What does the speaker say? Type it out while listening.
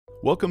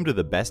Welcome to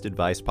the Best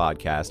Advice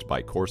Podcast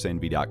by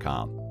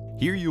CourseEnvy.com.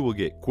 Here you will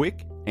get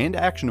quick and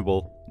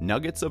actionable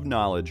nuggets of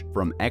knowledge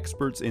from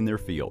experts in their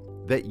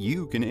field that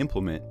you can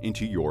implement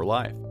into your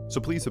life. So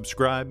please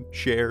subscribe,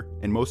 share,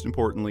 and most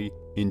importantly,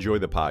 enjoy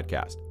the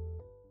podcast.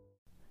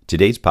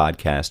 Today's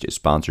podcast is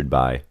sponsored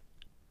by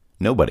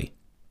nobody.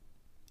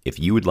 If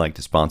you would like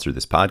to sponsor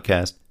this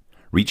podcast,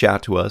 reach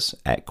out to us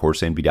at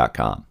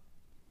CourseEnvy.com.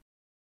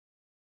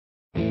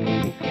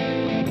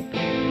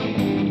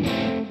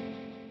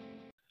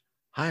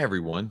 Hi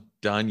everyone,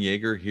 Don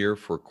Yeager here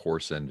for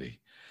Course Envy.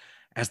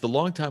 As the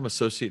longtime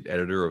associate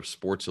editor of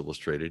Sports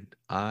Illustrated,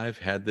 I've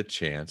had the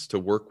chance to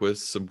work with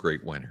some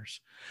great winners.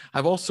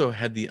 I've also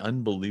had the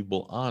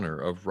unbelievable honor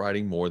of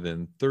writing more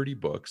than 30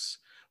 books,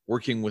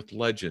 working with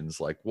legends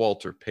like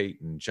Walter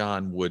Payton,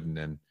 John Wooden,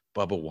 and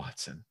Bubba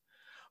Watson.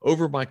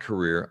 Over my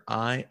career,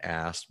 I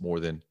asked more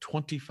than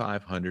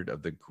 2,500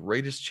 of the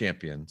greatest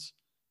champions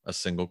a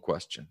single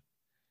question.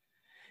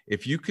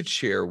 If you could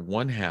share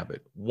one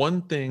habit,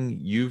 one thing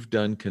you've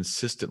done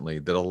consistently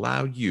that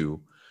allowed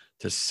you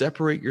to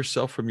separate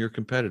yourself from your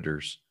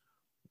competitors,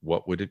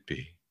 what would it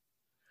be?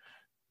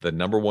 The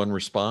number one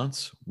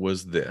response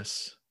was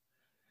this.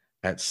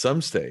 At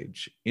some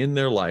stage in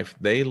their life,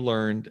 they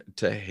learned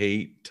to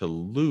hate to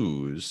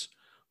lose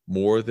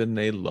more than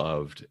they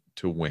loved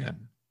to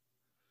win.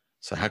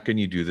 So how can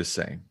you do the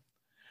same?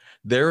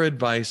 Their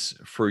advice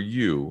for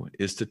you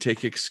is to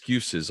take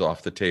excuses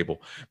off the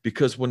table,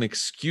 because when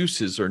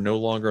excuses are no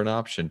longer an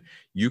option,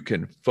 you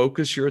can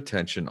focus your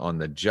attention on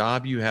the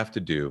job you have to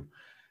do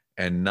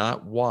and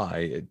not why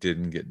it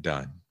didn't get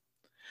done.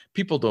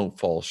 People don't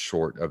fall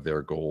short of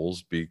their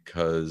goals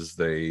because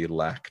they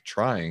lack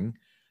trying.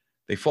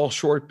 They fall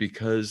short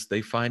because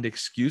they find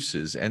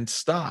excuses and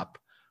stop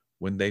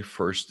when they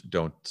first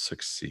don't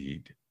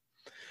succeed.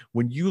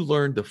 When you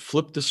learn to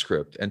flip the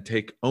script and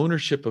take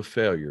ownership of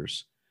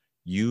failures,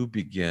 you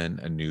begin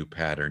a new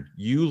pattern.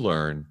 You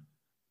learn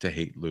to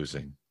hate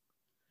losing.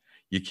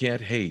 You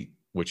can't hate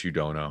what you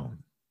don't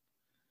own.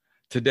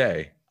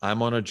 Today,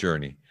 I'm on a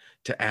journey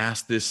to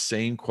ask this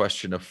same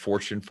question of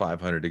Fortune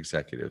 500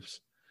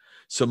 executives.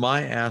 So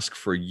my ask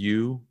for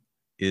you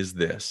is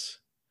this.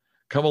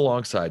 Come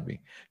alongside me.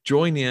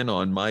 Join in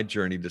on my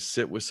journey to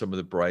sit with some of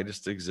the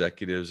brightest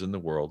executives in the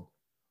world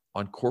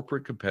on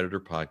Corporate Competitor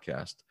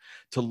Podcast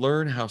to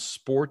learn how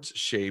sports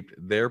shaped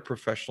their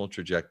professional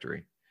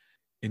trajectory.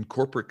 In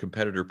Corporate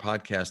Competitor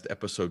Podcast,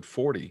 episode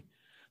 40,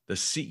 the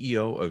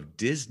CEO of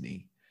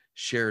Disney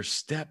shares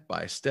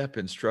step-by-step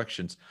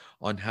instructions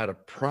on how to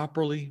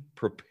properly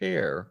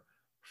prepare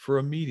for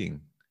a meeting.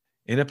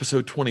 In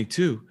episode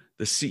 22,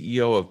 the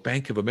CEO of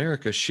Bank of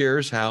America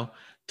shares how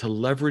to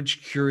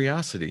leverage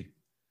curiosity.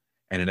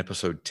 And in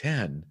episode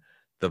 10,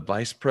 the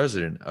vice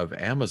president of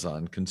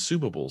Amazon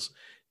Consumables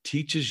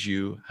teaches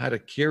you how to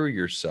carry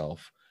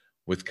yourself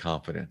with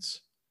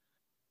confidence.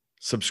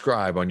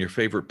 Subscribe on your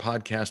favorite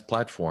podcast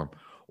platform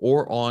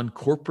or on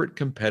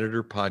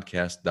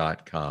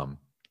corporatecompetitorpodcast.com.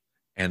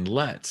 And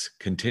let's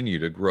continue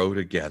to grow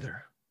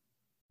together.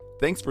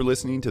 Thanks for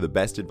listening to the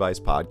Best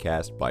Advice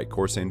Podcast by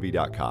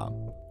CourseEnvy.com.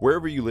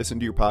 Wherever you listen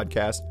to your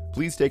podcast,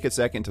 please take a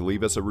second to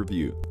leave us a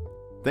review.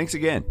 Thanks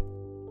again.